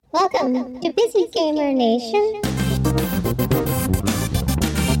Welcome to Busy Gamer Nation.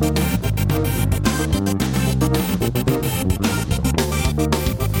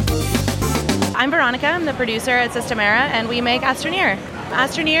 I'm Veronica, I'm the producer at Systemera, and we make Astroneer.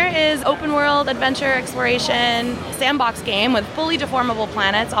 Astroneer is open-world adventure exploration sandbox game with fully deformable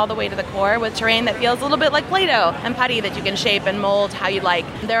planets all the way to the core with terrain that feels a little bit like Play-Doh and putty that you can shape and mold how you like.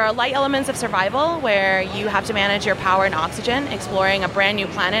 There are light elements of survival where you have to manage your power and oxygen, exploring a brand new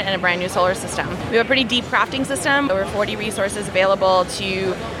planet and a brand new solar system. We have a pretty deep crafting system, over 40 resources available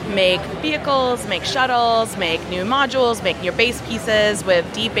to make vehicles, make shuttles, make new modules, make your base pieces with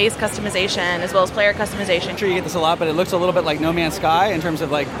deep base customization as well as player customization. I'm sure you get this a lot, but it looks a little bit like No Man's Sky in terms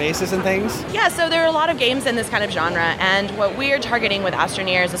of like bases and things. Yeah, so there are a lot of games in this kind of genre, and what we're targeting with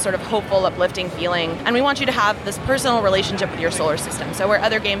Astroneer is a sort of hopeful, uplifting feeling, and we want you to have this personal relationship with your solar system. So where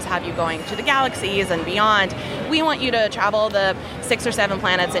other games have you going to the galaxies and beyond, we want you to travel the 6 or 7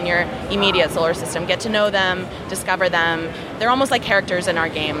 planets in your immediate solar system, get to know them, discover them. They're almost like characters in our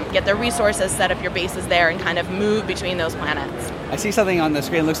game. Get their resources, set up your bases there, and kind of move between those planets. I see something on the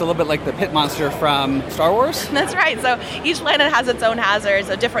screen that looks a little bit like the pit monster from Star Wars. That's right. So each planet has its own hazards,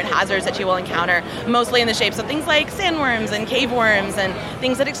 so different hazards that you will encounter, mostly in the shapes of things like sandworms and cave worms and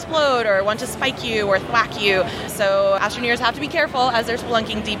things that explode or want to spike you or thwack you. So astroneers have to be careful as they're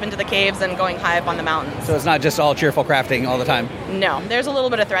spelunking deep into the caves and going high up on the mountains. So it's not just all cheerful crafting all the time? No, there's a little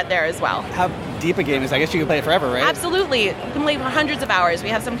bit of threat there as well. How deep a game is? I guess you can play it forever, right? Absolutely. You can play for hundreds of hours. We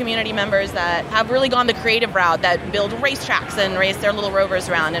have some community members that have really gone the creative route, that build racetracks and race their little rovers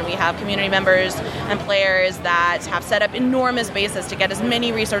around, and we have community members and players that have set up enormous bases to get as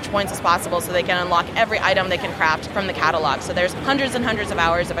many research points as possible so they can unlock every item they can craft from the catalog. So there's hundreds and hundreds of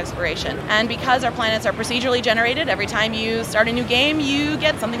hours of exploration. And because our planets are procedurally generated, every time you start a new game, you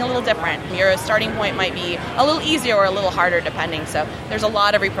get something a little different. Your starting point might be a little easier or a little harder depending. So there's a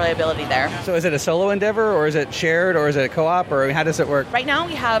lot of replayability there. So is it a solo endeavor, or is it shared, or is it a co-op, or how does it work? Right now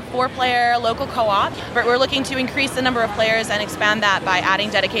we have 4-player local co-op, but we're looking to increase the number of players and expand that by adding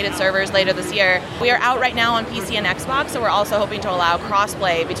dedicated servers later this year. We are out right now on PC and Xbox, so we're also hoping to allow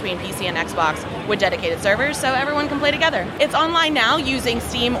cross-play between PC and Xbox with dedicated servers so everyone can play together. It's online now using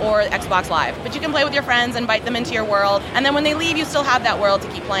Steam or Xbox Live, but you can play with your friends, invite them into your world, and then when they leave, you still have that world to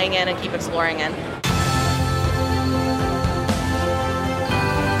keep playing in and keep exploring in.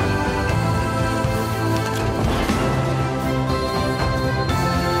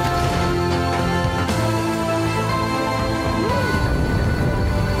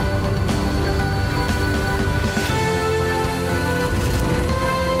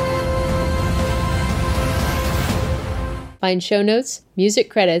 Find show notes, music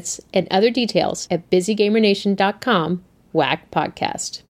credits, and other details at busygamernation.com/WAC podcast.